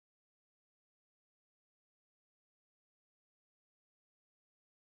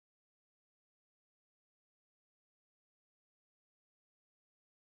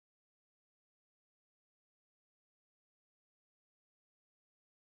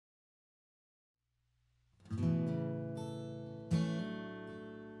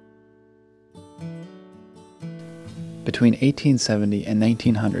Between 1870 and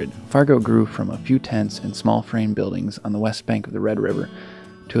 1900, Fargo grew from a few tents and small frame buildings on the west bank of the Red River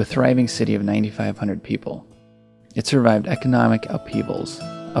to a thriving city of 9,500 people. It survived economic upheavals,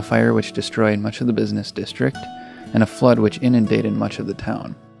 a fire which destroyed much of the business district, and a flood which inundated much of the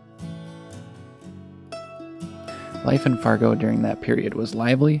town. Life in Fargo during that period was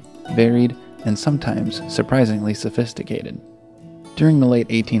lively, varied, and sometimes surprisingly sophisticated. During the late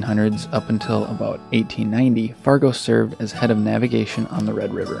 1800s up until about 1890, Fargo served as head of navigation on the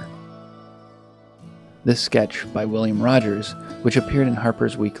Red River. This sketch by William Rogers, which appeared in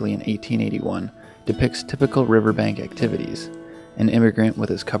Harper's Weekly in 1881, depicts typical riverbank activities: an immigrant with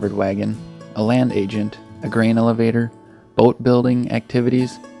his covered wagon, a land agent, a grain elevator, boat building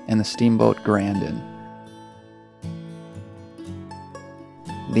activities, and the steamboat Grandin.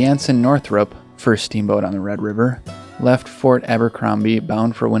 The Anson Northrop, first steamboat on the Red River, left Fort Abercrombie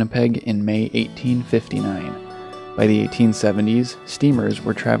bound for Winnipeg in May 1859. By the 1870s, steamers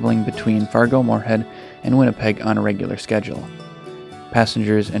were traveling between Fargo, Moorhead, and Winnipeg on a regular schedule.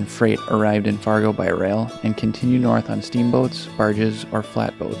 Passengers and freight arrived in Fargo by rail and continued north on steamboats, barges, or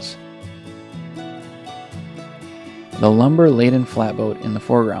flatboats. The lumber-laden flatboat in the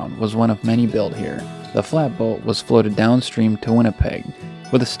foreground was one of many built here. The flatboat was floated downstream to Winnipeg,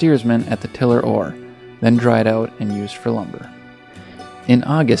 with a steersman at the tiller oar, then dried out and used for lumber. In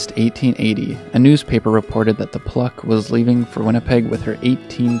August 1880, a newspaper reported that the Pluck was leaving for Winnipeg with her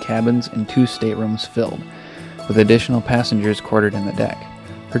 18 cabins and 2 staterooms filled, with additional passengers quartered in the deck.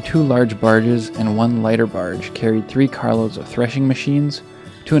 Her 2 large barges and 1 lighter barge carried 3 carloads of threshing machines,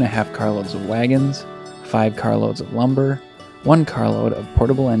 2.5 carloads of wagons, 5 carloads of lumber, 1 carload of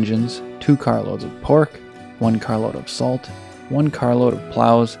portable engines, 2 carloads of pork, 1 carload of salt, 1 carload of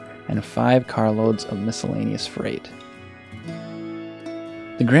plows, and 5 carloads of miscellaneous freight.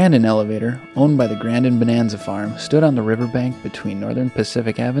 The Grandin elevator, owned by the Grandin Bonanza Farm, stood on the riverbank between Northern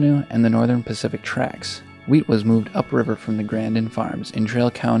Pacific Avenue and the Northern Pacific Tracks. Wheat was moved upriver from the Grandin farms in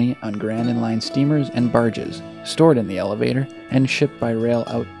Trail County on Grandin Line steamers and barges, stored in the elevator, and shipped by rail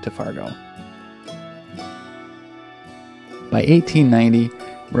out to Fargo. By 1890,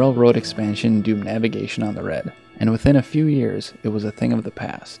 railroad expansion doomed navigation on the Red, and within a few years, it was a thing of the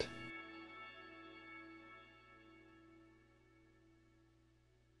past.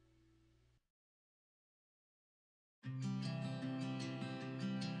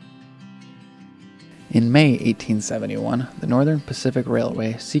 In May 1871, the Northern Pacific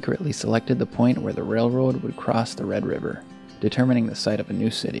Railway secretly selected the point where the railroad would cross the Red River, determining the site of a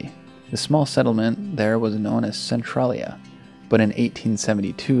new city. The small settlement there was known as Centralia, but in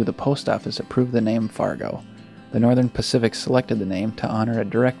 1872 the post office approved the name Fargo. The Northern Pacific selected the name to honor a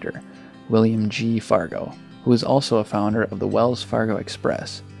director, William G. Fargo, who was also a founder of the Wells Fargo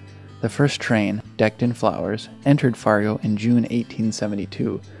Express. The first train, decked in flowers, entered Fargo in June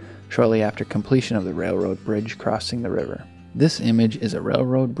 1872, shortly after completion of the railroad bridge crossing the river. This image is a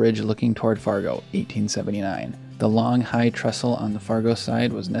railroad bridge looking toward Fargo, 1879. The long, high trestle on the Fargo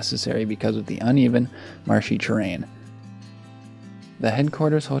side was necessary because of the uneven, marshy terrain. The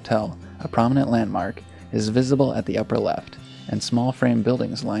Headquarters Hotel, a prominent landmark, is visible at the upper left, and small frame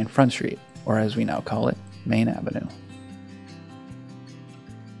buildings line Front Street, or as we now call it, Main Avenue.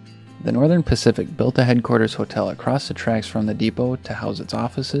 The Northern Pacific built a Headquarters Hotel across the tracks from the depot to house its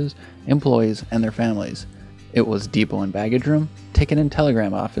offices, employees, and their families. It was depot and baggage room, ticket and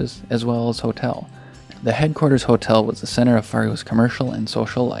telegram office, as well as hotel. The Headquarters Hotel was the center of Fargo's commercial and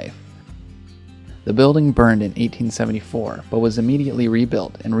social life. The building burned in 1874, but was immediately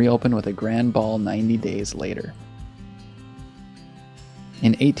rebuilt and reopened with a grand ball 90 days later.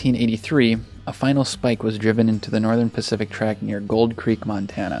 In 1883, a final spike was driven into the Northern Pacific track near Gold Creek,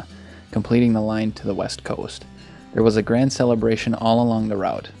 Montana, completing the line to the west coast. There was a grand celebration all along the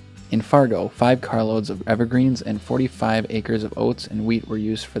route. In Fargo, 5 carloads of evergreens and 45 acres of oats and wheat were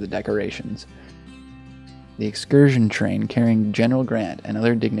used for the decorations. The excursion train carrying General Grant and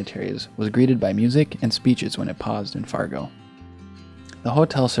other dignitaries was greeted by music and speeches when it paused in Fargo. The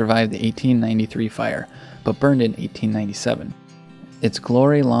hotel survived the 1893 fire, but burned in 1897. "Its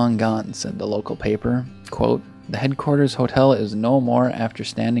glory long gone," said the local paper. Quote, "The Headquarters Hotel is no more after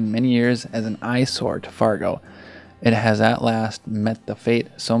standing many years as an eyesore to Fargo. It has at last met the fate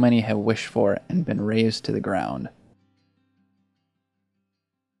so many have wished for and been razed to the ground."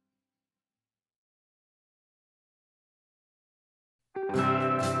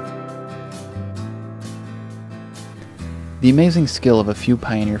 The amazing skill of a few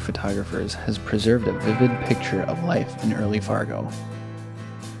pioneer photographers has preserved a vivid picture of life in early Fargo.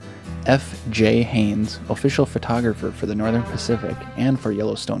 F. J. Haynes, official photographer for the Northern Pacific and for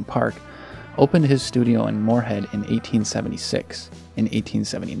Yellowstone Park, opened his studio in Moorhead in 1876. In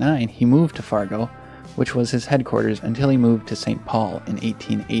 1879, he moved to Fargo, which was his headquarters until he moved to St. Paul in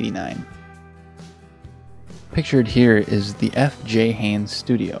 1889. Pictured here is the F. J. Haynes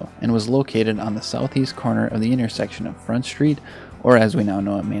Studio, and was located on the southeast corner of the intersection of Front Street, or as we now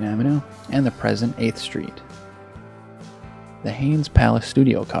know it, Main Avenue, and the present 8th Street. The Haynes Palace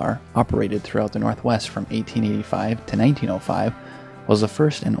Studio car, operated throughout the Northwest from 1885 to 1905, was the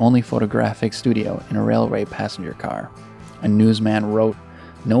first and only photographic studio in a railway passenger car. A newsman wrote,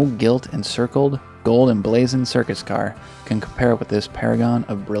 "No gilt encircled, gold emblazoned circus car can compare with this paragon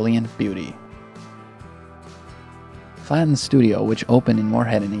of brilliant beauty." Flatten's studio, which opened in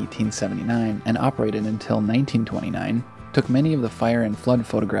Moorhead in 1879 and operated until 1929, took many of the fire and flood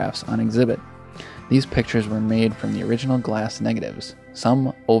photographs on exhibit. These pictures were made from the original glass negatives,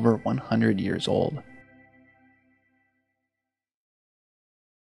 some over 100 years old.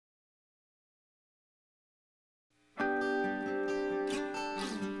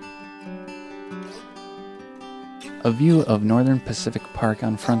 A view of Northern Pacific Park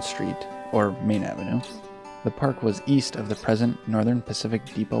on Front Street, or Main Avenue. The park was east of the present Northern Pacific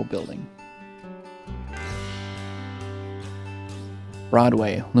Depot building.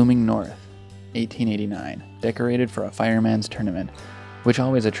 Broadway, looming north, 1889, decorated for a fireman's tournament, which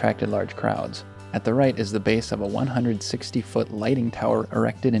always attracted large crowds. At the right is the base of a 160-foot lighting tower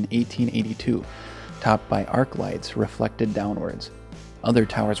erected in 1882, topped by arc lights reflected downwards. Other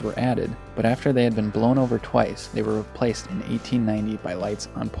towers were added, but after they had been blown over twice, they were replaced in 1890 by lights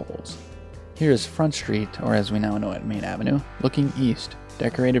on poles. Here is Front Street, or as we now know it, Main Avenue, looking east,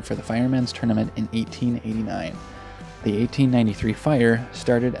 decorated for the fireman's tournament in 1889. The 1893 fire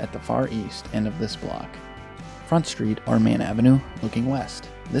started at the far east end of this block. Front Street, or Main Avenue, looking west.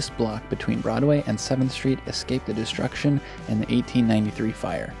 This block between Broadway and 7th Street escaped the destruction in the 1893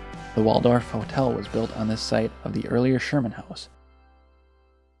 fire. The Waldorf Hotel was built on this site of the earlier Sherman House.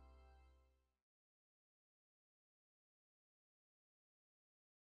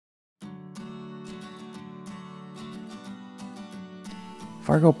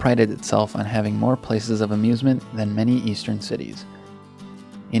 Fargo prided itself on having more places of amusement than many eastern cities.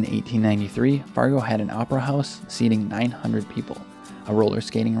 In 1893, Fargo had an opera house seating 900 people, a roller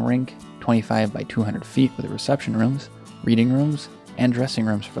skating rink 25 by 200 feet with reception rooms, reading rooms, and dressing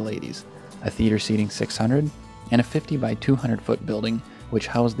rooms for ladies, a theater seating 600, and a 50 by 200 foot building which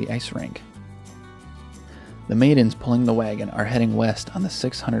housed the ice rink. The maidens pulling the wagon are heading west on the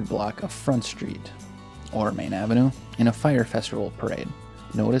 600 block of Front Street, or Main Avenue, in a fire festival parade.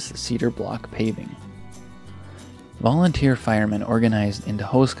 Notice the cedar block paving. Volunteer firemen organized into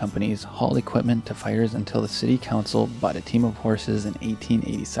hose companies hauled equipment to fires until the city council bought a team of horses in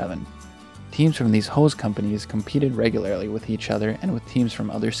 1887. Teams from these hose companies competed regularly with each other and with teams from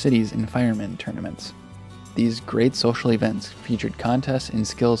other cities in firemen tournaments. These great social events featured contests in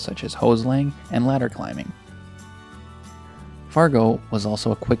skills such as hose laying and ladder climbing. Fargo was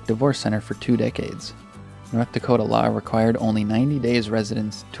also a quick divorce center for 2 decades. North Dakota law required only 90 days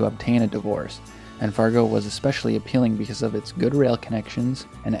residence to obtain a divorce, and Fargo was especially appealing because of its good rail connections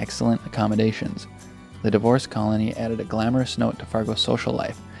and excellent accommodations. The divorce colony added a glamorous note to Fargo's social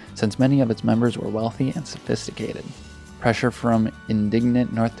life, since many of its members were wealthy and sophisticated. Pressure from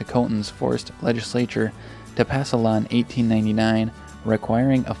indignant North Dakotans forced legislature to pass a law in 1899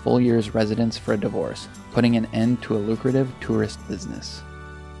 requiring a full year's residence for a divorce, putting an end to a lucrative tourist business.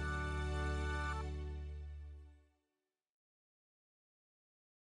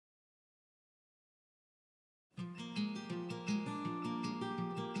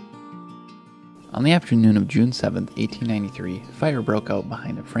 On the afternoon of June 7, 1893, fire broke out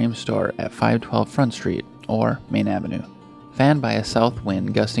behind a frame store at 512 Front Street, or Main Avenue. Fanned by a south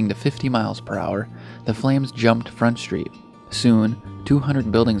wind gusting to 50 miles per hour, the flames jumped Front Street. Soon,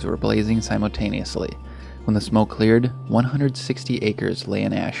 200 buildings were blazing simultaneously. When the smoke cleared, 160 acres lay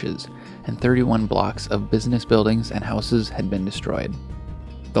in ashes, and 31 blocks of business buildings and houses had been destroyed.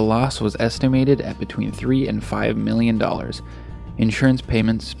 The loss was estimated at between $3 and $5 million. Insurance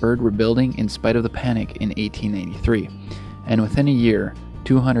payments spurred rebuilding in spite of the panic in 1893, and within a year,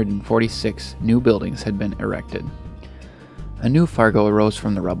 246 new buildings had been erected. A new Fargo arose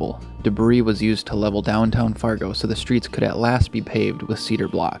from the rubble. Debris was used to level downtown Fargo so the streets could at last be paved with cedar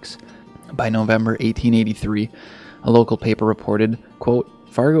blocks. By November 1883, a local paper reported, quote,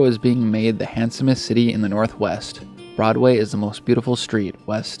 "Fargo is being made the handsomest city in the Northwest. Broadway is the most beautiful street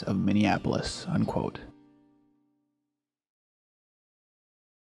west of Minneapolis," unquote.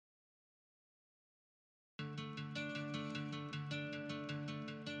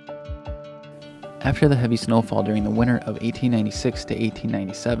 After the heavy snowfall during the winter of 1896 to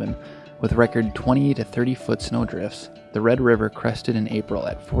 1897, With record 20 to 30 foot snowdrifts, the Red River crested in April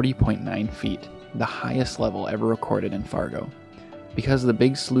at 40.9 feet, the highest level ever recorded in Fargo. Because the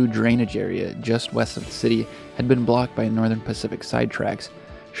Big Slough drainage area just west of the city had been blocked by Northern Pacific sidetracks,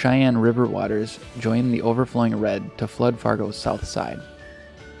 Cheyenne River waters joined the overflowing Red to flood Fargo's south side.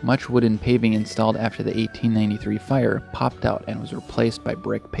 Much wooden paving installed after the 1893 fire popped out and was replaced by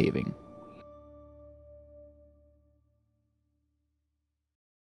brick paving.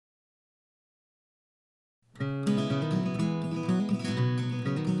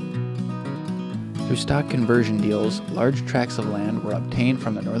 Through stock conversion deals, large tracts of land were obtained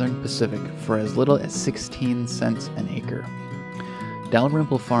from the Northern Pacific for as little as 16 cents an acre.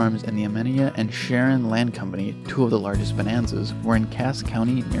 Dalrymple Farms and the Amenia and Sharon Land Company, two of the largest bonanzas, were in Cass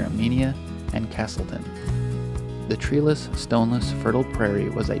County near Amenia and Castleton. The treeless, stoneless, fertile prairie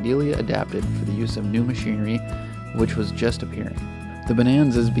was ideally adapted for the use of new machinery, which was just appearing. The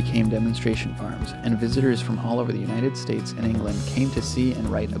bonanzas became demonstration farms, and visitors from all over the United States and England came to see and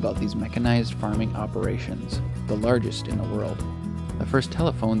write about these mechanized farming operations, the largest in the world. The first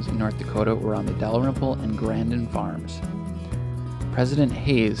telephones in North Dakota were on the Dalrymple and Grandin farms. President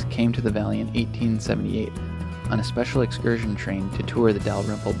Hayes came to the valley in 1878 on a special excursion train to tour the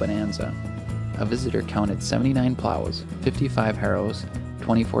Dalrymple Bonanza. A visitor counted 79 plows, 55 harrows,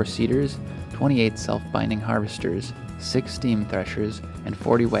 24 seeders, 28 self-binding harvesters, 6 steam threshers, and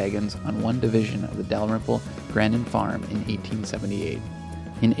 40 wagons on one division of the Dalrymple Grandin Farm in 1878.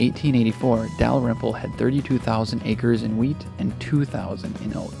 In 1884, Dalrymple had 32,000 acres in wheat and 2,000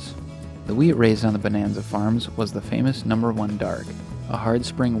 in oats. The wheat raised on the Bonanza farms was the famous No. 1 Dark, a hard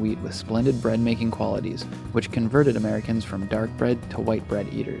spring wheat with splendid bread-making qualities, which converted Americans from dark bread to white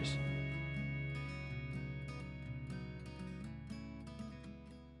bread eaters.